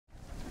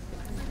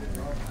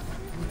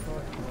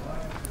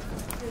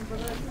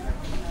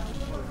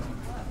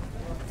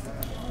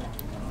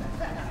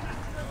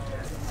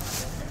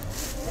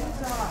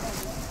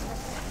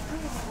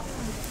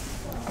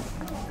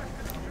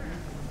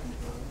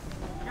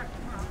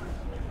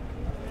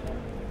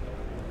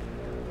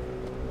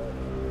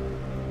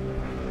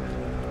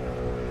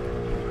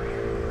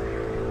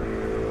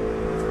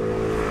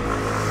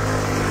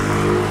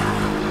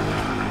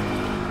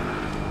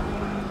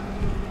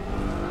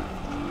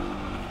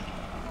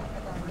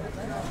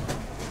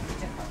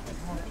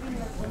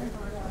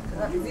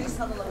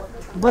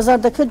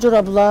Bazardakı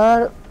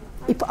corablar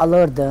ip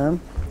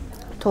alırdım,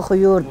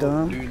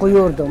 toxuyurdum,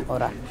 qoyurdum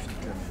ora.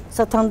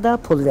 Satanda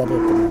pul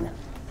verirdi mənə.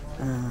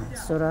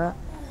 Sonra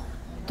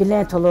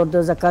Gilent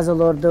olurdu, zakaz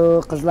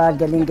olurdu, qızlar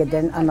gelin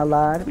gedən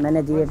analar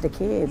mənə deyirdi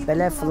ki,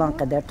 belə filan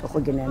qədər toxu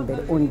gilən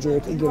bir 10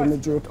 cüt,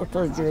 20 cüt,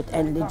 30 cüt,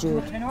 50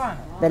 cüt.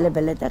 Belə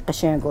də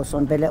qəşəng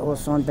olsun, belə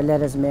olsun, belə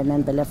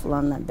rəzmerlə, belə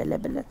filanla,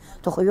 belə.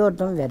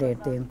 Toxuyurdum,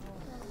 verirdim.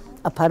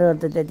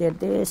 Aparırdı,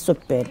 dedirdi,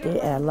 süperdi,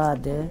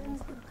 əladı.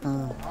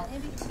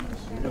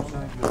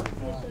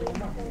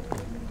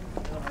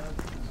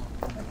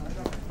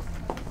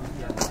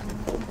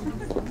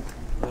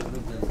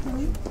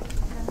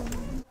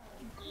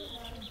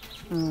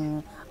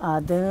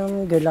 Adım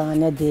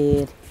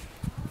Gülanədir.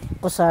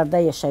 Qusarda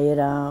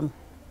yaşayıram.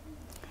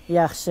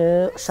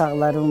 Yaxşı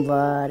uşaqlarım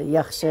var,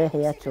 yaxşı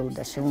həyat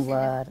yoldaşım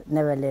var,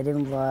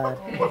 nəvələrim var.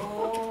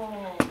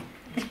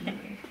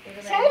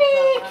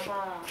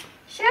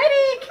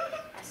 Şərik!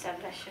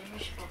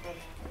 Əsəbləşirmiş bu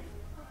belə.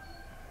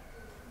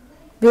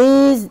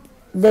 Biz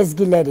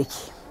ləzgilərik.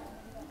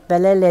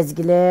 Belə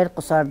ləzgilər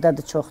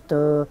Qusardadır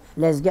çoxdur.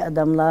 Ləzgi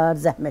adamlar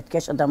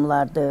zəhmətkeş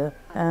adamlardır.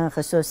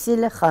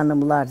 Xüsusilə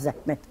xanımlar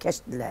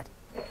zəhmətkeşdirlər.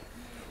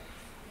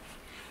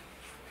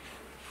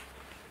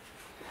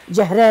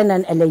 Cəhrəylə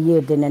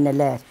ələyirdi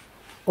nənələr.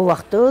 O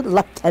vaxtı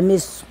lap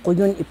təmiz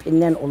qoyun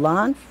ipindən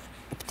olan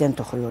ipdən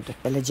toxuyurdu.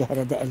 Belə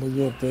cəhrədə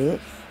ələyirdi,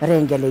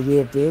 rəng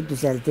ələyirdi,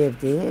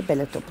 düzəldirdi,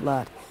 belə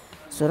toplar.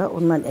 Sonra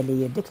ondan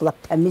ələyirdik,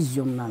 lap təmiz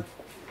yundan.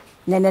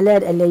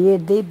 Nənələr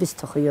ələyirdi, biz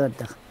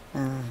toxuyurduq.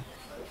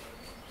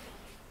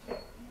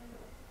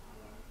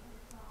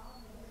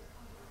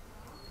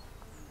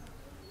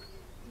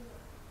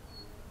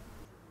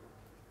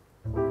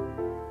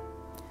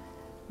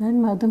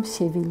 Mənim adım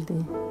Sevildi.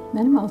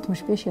 Mənim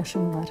 65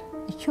 yaşım var.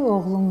 2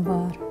 oğlum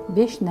var,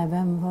 5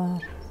 nəvəm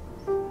var.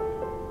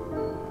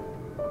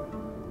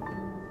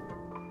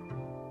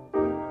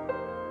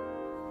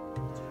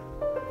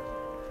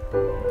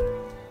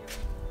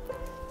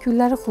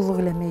 Gülləri xulluq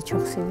eləməyi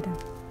çox sevirəm.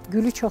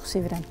 Gülü çox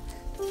sevirəm.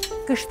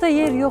 Qışda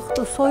yer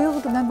yoxdur,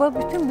 soyuqdur. Mən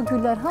bütün bu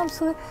güllər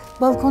hamısı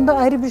balkonda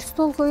ayrı bir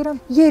stol qoyuram.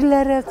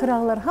 Yerlərə,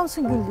 qıraqlara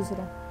hamısını gül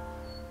düzürəm.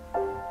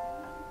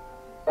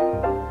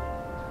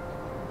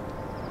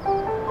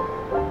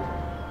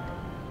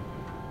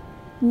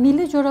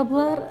 Milli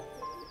corablar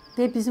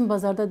deyib bizim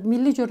bazarda,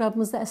 milli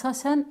corabımızda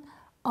əsasən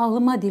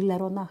alma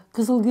deyirlər ona.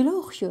 Qızılgülə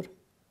oxşur.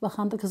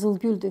 Baxanda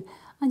qızılgüldür.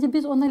 Ancaq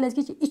biz ona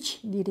ləzgi ki, iç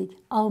deyirik,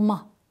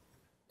 alma.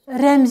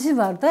 Rəmzi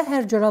var da,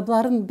 hər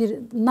corabların bir,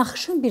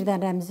 naxışın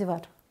birdən rəmzi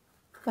var.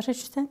 Başa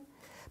düşsən?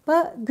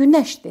 Bax,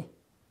 günəşdir.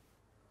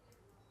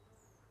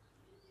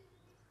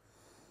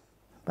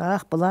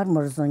 Bax, bunlar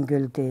murzun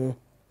güldür.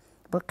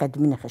 Bu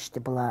qədimi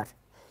naxışdır bunlar.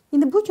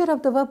 İndi bu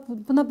corabda var,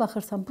 buna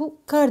baxırsan, bu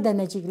qar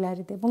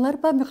dənəcikləridir.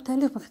 Bunları bax,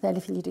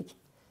 müxtəlif lirik.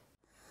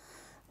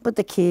 Bu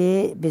da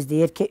ki, biz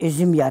deyir ki,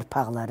 üzüm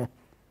yarpaqları.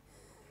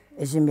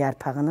 Üzüm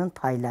yarpağının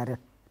payları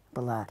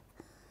bunlar.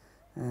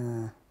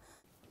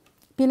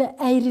 Belə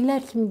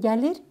əyrilər kimi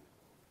gəlir,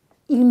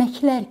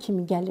 ilməklər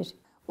kimi gəlir.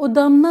 O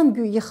damdan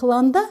güy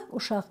yıxılanda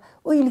uşaq,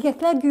 o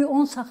ilgəklər güy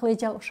onu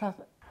saxlayacaq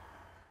uşaq.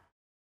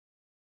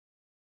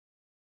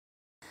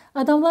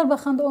 Adamlar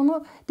baxanda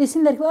onu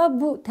desinlər ki,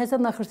 bu təzə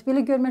naxışdır,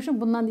 belə görməşim,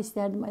 bundan da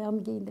istərdim,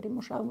 ayağımı geyindirim,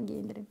 uşağımı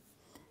geyindirim.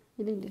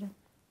 Belə eləyirəm.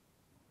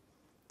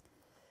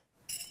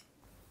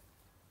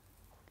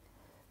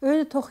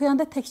 Öyle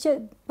toxuyanda təkcə,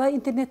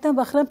 internetdən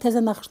baxıram, təzə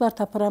naxışlar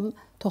tapıram,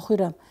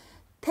 toxuyuram.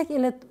 Tək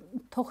elə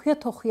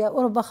toxuya,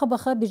 ora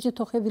baxa-baxa bircə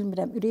toxuya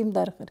bilmirəm, ürəyim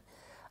darıxır.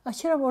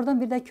 Açıram,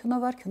 oradan bir də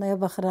kino var, kinoya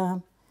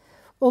baxıram.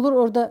 Olur,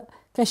 orada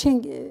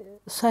qəşəng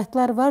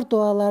saytlar var,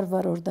 dualar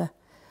var orada.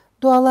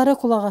 Dualara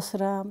qulaq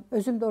asıram,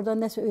 özüm də oradan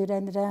nəsə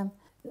öyrənirəm,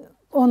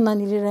 onunla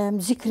eləyirəm,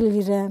 zikr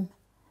eləyirəm.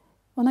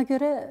 Ona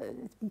görə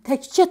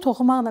təkcə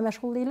toxumaqla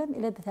məşğul deyiləm,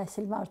 elə də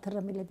təhsilimi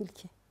artırıram, elə bil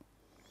ki.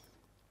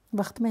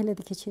 Vaxtımı elə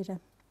də keçirirəm.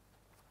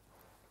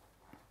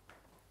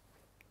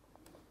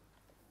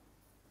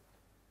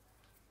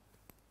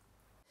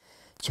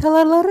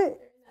 Çalarları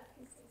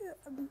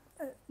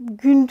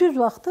gündüz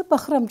vaxtı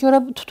baxıram,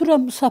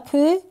 tuturam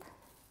sapı,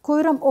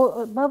 qoyuram,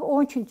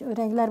 onun üçün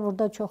rənglər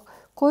burada çox.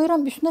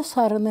 Qoyuram üstünə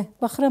sarını,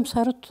 baxıram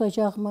sarı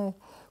tutacaqmı,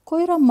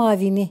 qoyuram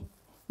mavini,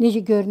 necə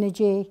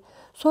görünəcək.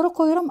 Sonra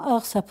qoyuram ağ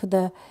sapı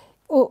da,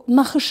 o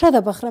naxışa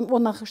da baxıram,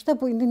 o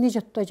naxışda bu indi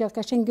necə tutacaq,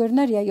 qəşəng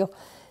görünər ya, yox.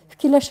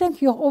 Fikirləşirəm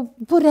ki, yox,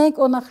 bu rəng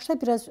o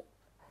naxışda biraz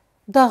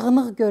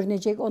dağınıq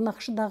görünəcək, o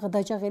naxışı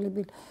dağıdacaq elə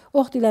bil.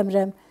 Ox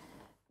diləmirəm.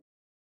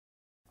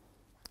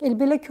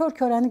 Belə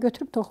kör-körəni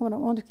götürüb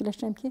toxumuram. Onu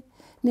fikirləşirəm ki,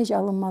 necə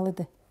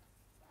alınmalıdır.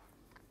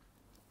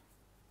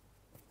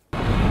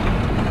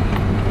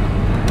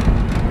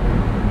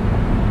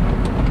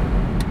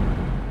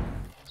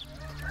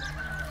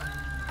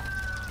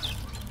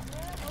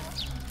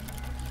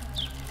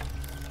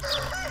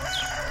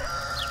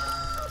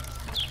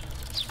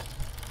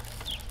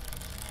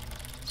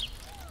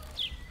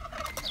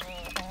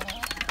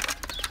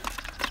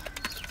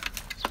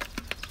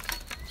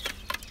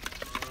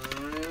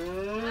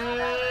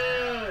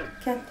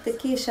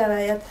 Kənddəki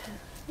şərait,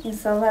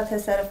 insanlar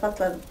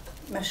təsərrüfatla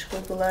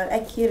məşğuldurlar,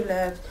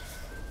 əkirlər,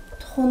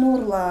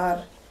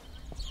 toxunurlar.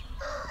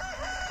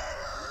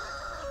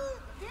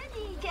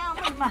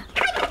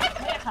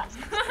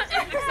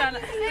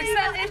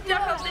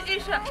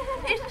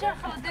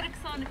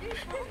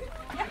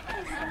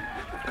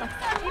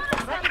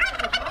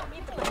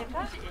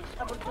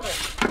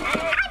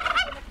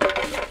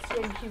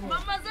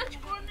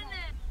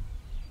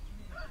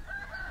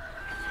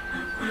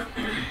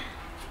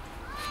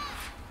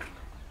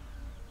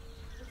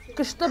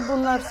 Qışda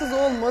bunlarsız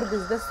olmur,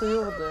 bizdə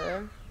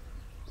suyuqdur.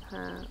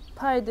 Hə,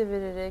 pay da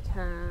veririk,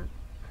 hə.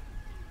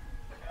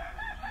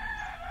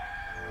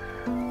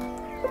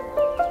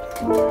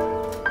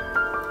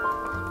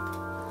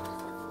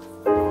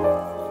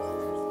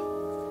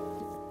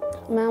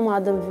 Mənim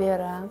adım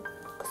Vera.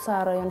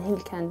 Qısa rayon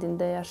Hil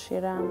kəndində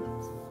yaşayıram.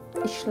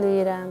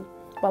 İşləyirəm.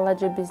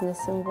 Balaca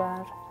biznesim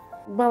var.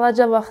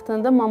 Balaca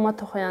vaxtında mama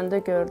toxuyanda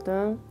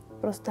gördüm.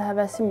 Prosta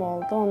həvəsim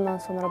oldu. Ondan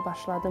sonra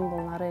başladım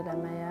bunları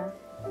eləməyə.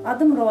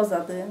 Adım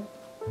Rozadır.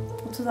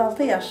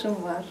 36 yaşım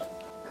var.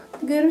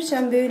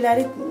 Görmüşəm,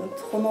 böyükləri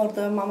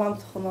toxunurdu, mamam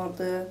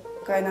toxunurdu,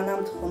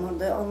 qaynanam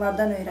toxunurdu.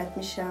 Onlardan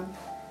öyrətmişəm.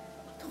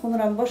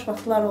 Toxunuram, boş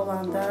vaxtlar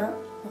olanda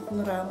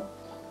toxunuram.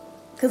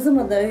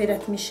 Qızımı da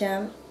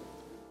öyrətmişəm.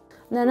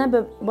 Nənə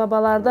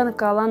babalardan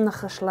qalan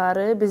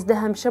naxışları bizdə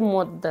həmişə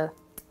moddur.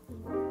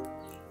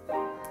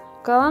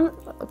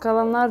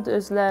 Qalanlar da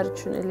özləri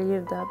üçün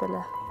eləyir də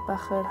belə.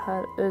 Baxır,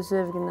 hər öz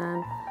zövqlə,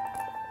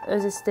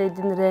 öz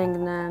istədiyin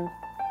rənglə.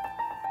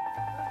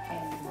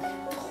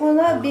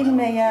 Toxuna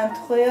bilməyən,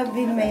 toxuya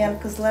bilməyən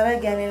qızlara,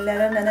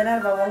 gəlinlərə, nənələr,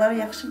 babalar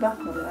yaxşı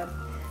baxmırlar.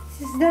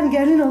 Sizdən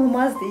gəlin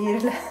olmaz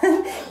deyirlər.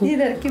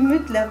 Deyirlər ki,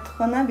 mütləq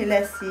toxuna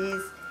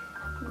biləsiniz.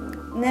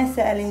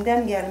 Nəsə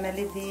əlindən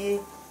gəlməlidir.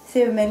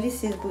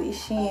 Sevməlisiniz bu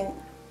işin.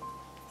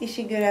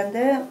 İşi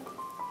görəndə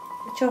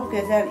çox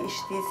gözəl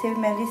işdir,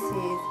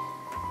 sevməlisiniz.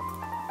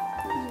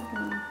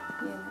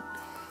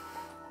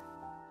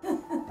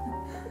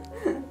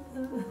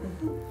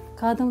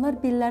 Qadınlar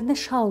bellərinə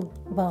şal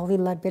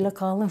bağlayırlar, belə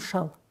qalın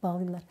şal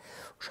bağlayırlar.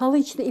 Şalın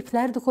içində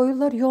ipləri də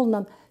qoyurlar yolla.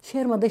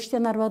 Fermada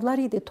işləyən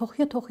arvadlar idi,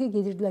 toxuya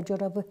gedirdilər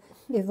corabı,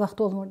 ev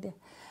vaxtı olmur deyə.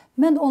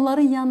 Mən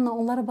onların yanına,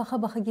 onlara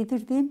baxa-baxa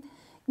gedirdim.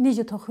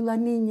 Necə toxuyurlar,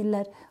 nə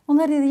inirlər.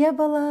 Onlar dedi, ya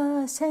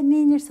bala, sən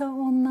nə inirsən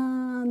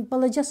ondan,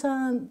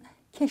 balacasan,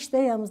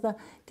 keşdə yanımızda.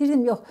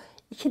 Deyirdim, yox,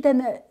 2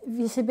 dənə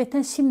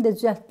velosipeddən sim də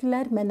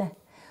düzəltdilər mənə.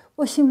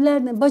 O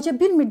simlərlə, baca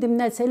bilmirdim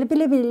nəsə, elə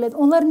belə.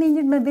 Onlar nə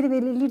inir, mən belə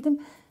eləyirdim.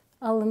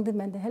 Alındı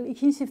məndə. Hələ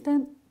 2-ci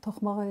sinifdən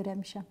toxumağı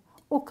öyrənmişəm.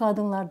 O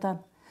qadınlardan.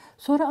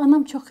 Sonra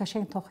anam çox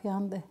qəşəng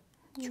toxuyandı.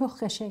 Çox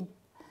qəşəng.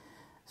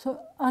 Sonra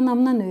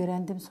anamdan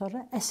öyrəndim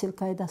sonra. Əsl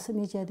qaydası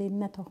necədir,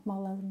 nə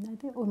toxumaq lazım,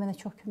 nədir. O mənə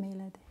çox kömək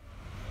elədi.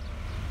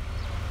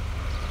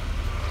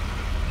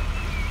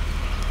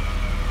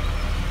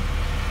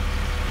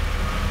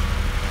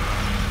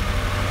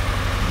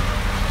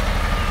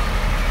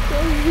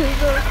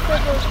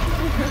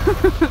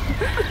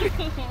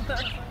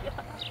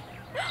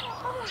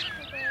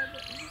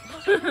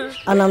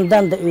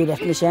 Anamdan da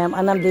öyrətmişəm.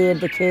 Anam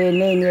deyirdi ki,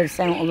 nə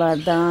edirsən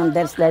onlardan,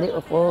 dərsləri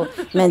oxu.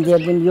 Mən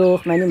deyirdim,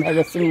 yox, mənim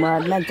həvəsim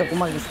var, mən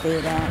toxumaq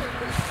istəyirəm.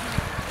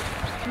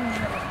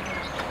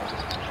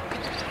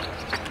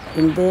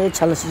 İndi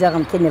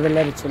çalışacağım ki,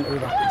 nəvələr üçün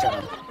öyrətəcəm.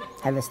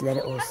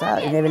 Həvəsləri olsa,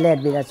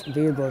 nəvələr biraz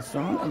böyük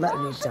olsun, ona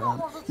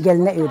öyrətəcəm.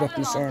 Gəlinə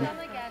öyrətmişəm.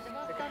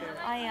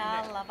 Ay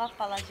Allah, bax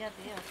balaca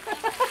deyir.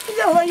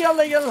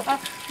 Yalla.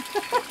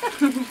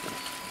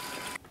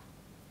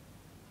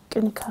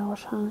 Gini kavur,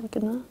 ha,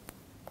 gini.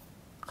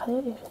 Kaya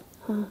evi,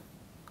 ha.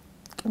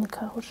 Gini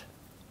kavur.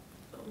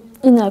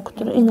 İna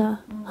kutura, ina.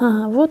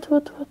 Ha, вот.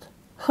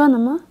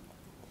 Hanıma.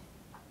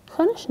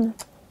 Hanışını.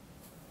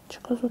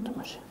 Çıkaz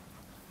oturmuş.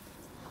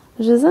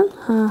 Jizan,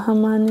 ha,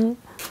 hamani.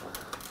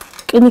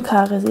 Gini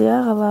kağızı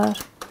yağalar.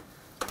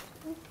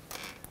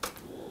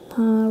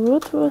 Ha,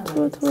 вот.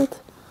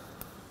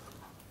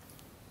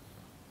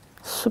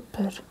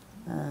 Süper.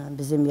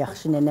 Bizim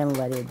yaxşı nənəm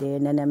var idi,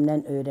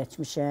 nənəmdən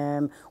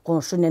öyrətmişəm.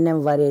 Qonşu nənəm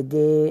var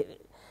idi,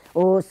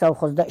 o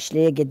savxozda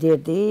işləyə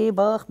gedirdi.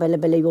 Bax,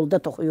 belə yolda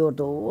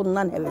toxuyurdu,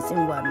 ondan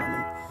həvəsim var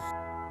mənim.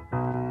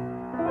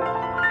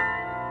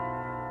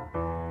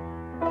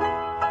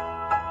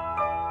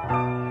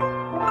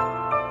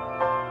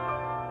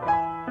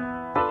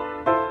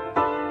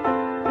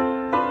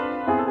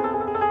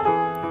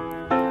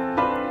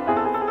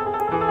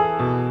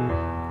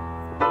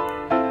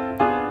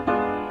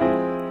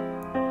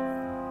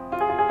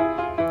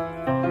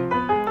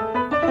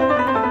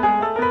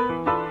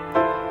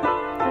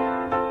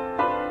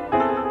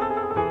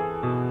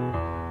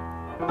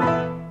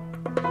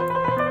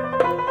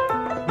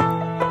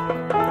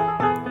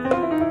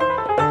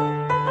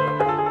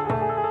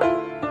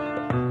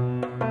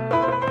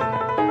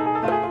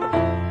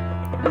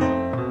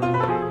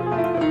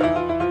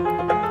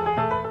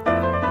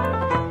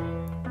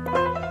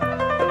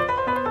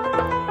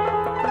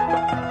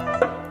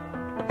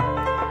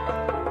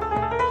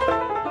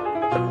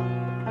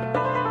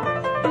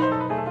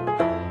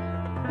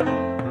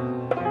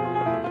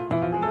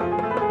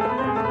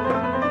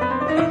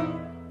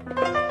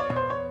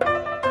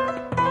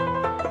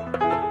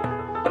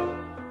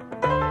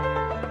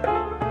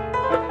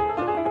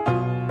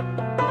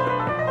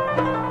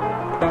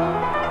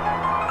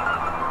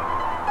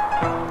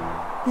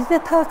 Bizdə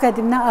ta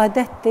qədimdən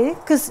adətdir,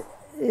 qız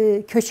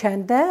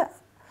köçəndə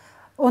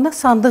ona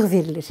sandıq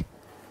verilir.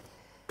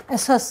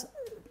 Əsas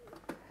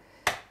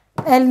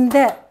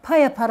əlində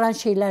pay aparan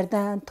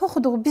şeylərdən,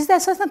 toxuduğu, bizdə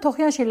əsasən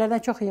toxuyan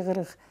şeylərdən çox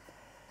yığırıq.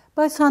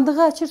 Bax,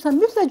 sandığı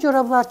açırsan, mütləq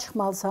corablar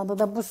çıxmalı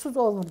sandıqda,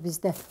 busuz olmur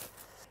bizdə.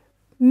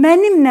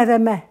 Mənim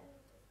nəvəmə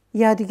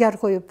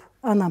yadigar qoyub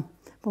anam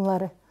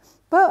bunları.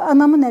 Bax,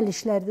 anamın əl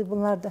işləridir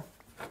bunlar da.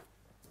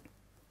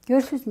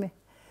 Görürsünüzmü?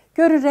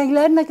 Görün,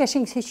 rəngləri nə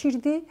qəşəng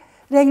seçirdi.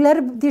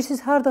 Rəngləri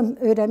deyirsiniz, hardan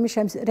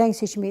öyrənmişəm rəng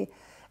seçməyi.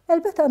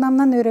 Əlbəttə,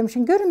 anamdan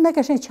öyrənmişim. Görün, nə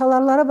qəşəng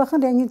çalarlara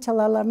baxın, rəngin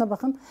çalarlarına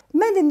baxın.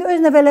 Mən indi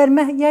öz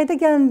nəvələrimə yayda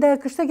gələndə,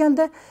 qışda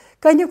gələndə,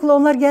 qanikula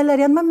onlar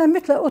gəlirlər yanıma, mən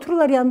mütləq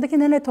otururlar yanında ki,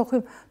 nənə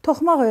toxuyum.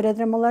 Toxumaq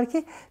öyrədirəm onlar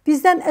ki,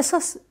 bizdən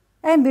əsas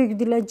ən böyük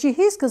dillər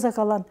cehiz qıza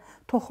qalan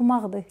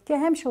toxumaqdır ki,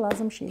 həmişə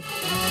lazım şey.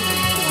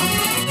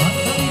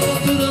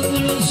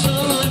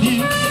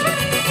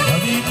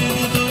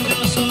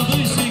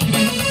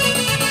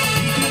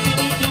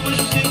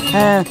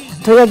 Hə,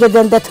 toya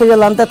gedəndə, toy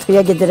olanda toya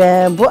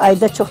gedirəm. Bu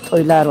ayda çox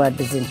toylar var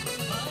bizim.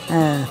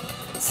 Hə,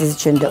 siz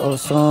üçün də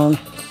olsun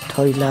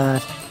toylar.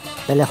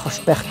 Belə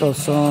xoşbəxt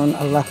olsun,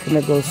 Allah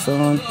kömək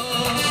olsun.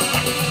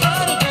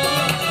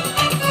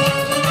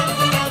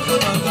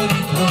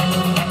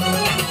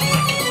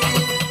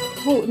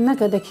 Bu, nə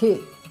qədər ki,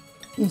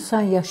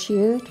 insan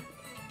yaşayır,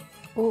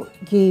 o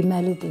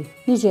geyməlidir.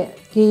 Necə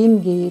geyim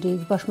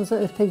geyirik,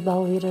 başımıza örpək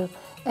bağlayırıq,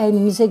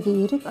 əynimizə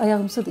geyirik,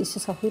 ayağımızı da isti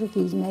saxlayırıq,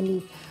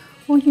 geyinməliyik.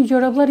 Onun üçün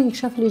corablar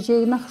inkişaf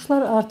edəcək,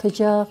 naxışlar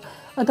artacaq,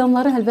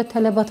 adamların əlbət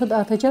tələbatı da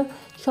artacaq.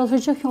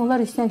 Çalışacaq ki,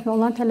 onlar istəyən ki,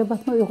 onların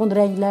tələbatına uyğun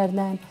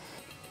rənglərlə.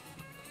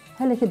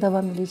 Hələ ki,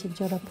 davam edəcək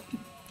corab.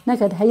 Nə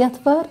qədər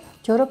həyat var,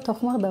 corab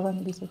toxumaq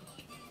davam edəcək.